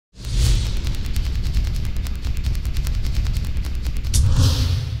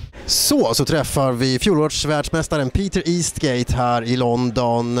Så träffar vi fjolårsvärldsmästaren Peter Eastgate här i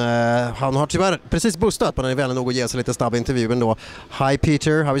London. Han har tyvärr precis bustat, men han är väl nog att ge sig lite snabb intervju ändå. Hi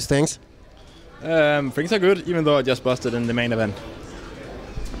Peter, how is things? Things are good, even though I just busted in the main event.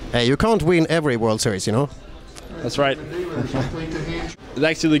 Hey, you can't win every World Series, you know? That's right. It's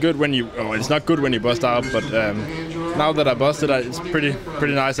actually good when you... Oh, it's not good when you bust out, but now that I busted, it's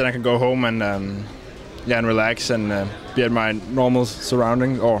pretty nice that I can go home and and relax and be at my normal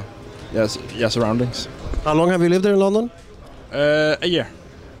surrounding, or surroundings. How long have you lived there in London? A year.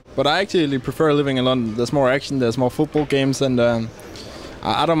 But I actually prefer living in London. There's more action, there's more football games, and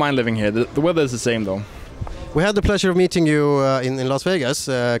I don't mind living here. The weather is the same though. We had the pleasure of meeting you in Las Vegas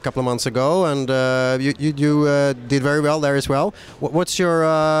a couple of months ago, and you did very well there as well. What's your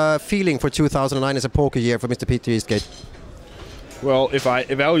feeling for 2009 as a poker year for Mr. Peter Eastgate? Well, if I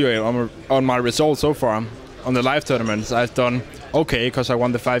evaluate on my results so far on the live tournaments, I've done okay because I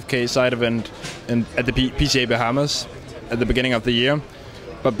won the 5K side event at the PGA Bahamas at the beginning of the year.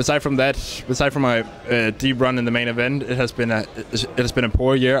 But beside from my deep run in the main event, it has been a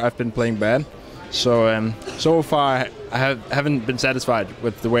poor year. I've been playing bad. So far I haven't been satisfied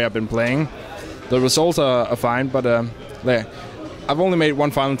with the way I've been playing. The results are fine, but I've only made one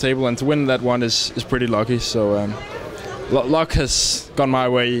final table, and to win that one is pretty lucky. So luck has gone my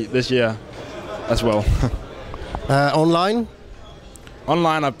way this year as well. Online?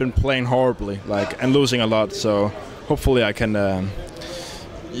 Online I've been playing horribly, and losing a lot. So hopefully I can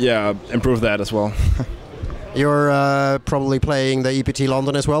improve that as well. You're probably playing the EPT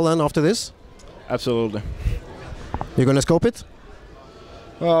London as well then after this? Absolutely. You're gonna scope it?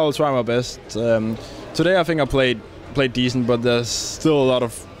 Well, I'll try my best. Today I think I played decent, but there's still a lot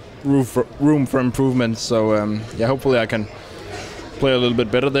of room for improvement. So hopefully I can play a little bit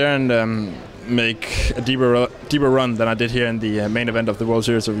better there and make a deeper run than I did here in the main event of the World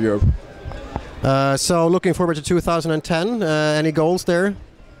Series of Europe. So looking forward to 2010. Any goals there?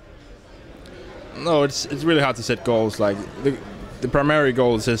 No, it's really hard to set goals. The primary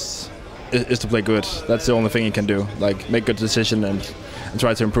goal is to play good. That's the only thing you can do. Make good decision and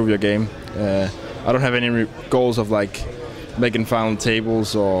try to improve your game. I don't have any goals of making final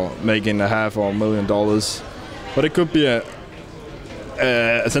tables or making $500,000 or $1 million. But it could be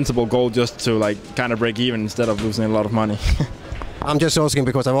a sensible goal just to kind of break even instead of losing a lot of money. I'm just asking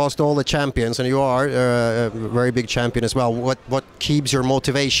because I've asked all the champions, and you are a very big champion as well. What keeps your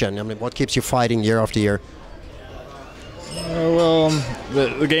motivation? I mean, what keeps you fighting year after year? Well,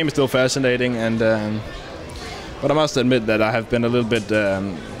 the game is still fascinating, but I must admit that I have been a little bit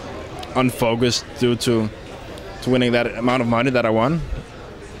unfocused due to winning that amount of money that I won,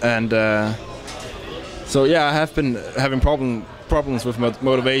 and I have been having problems with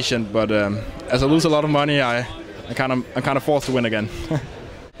motivation. But as I lose a lot of money, I'm kind of forced to win again.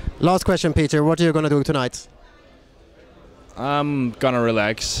 Last question, Peter. What are you gonna do tonight? I'm gonna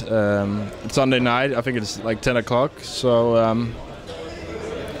relax. It's Sunday night. I think it's 10 o'clock. So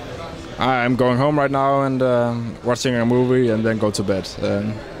I'm going home right now and watching a movie and then go to bed.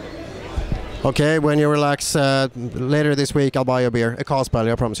 Okay, when you relax later this week, I'll buy you a beer, a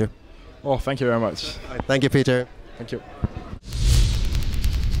Carlsberg, I promise you. Oh, thank you very much. Thank you, Peter. Thank you.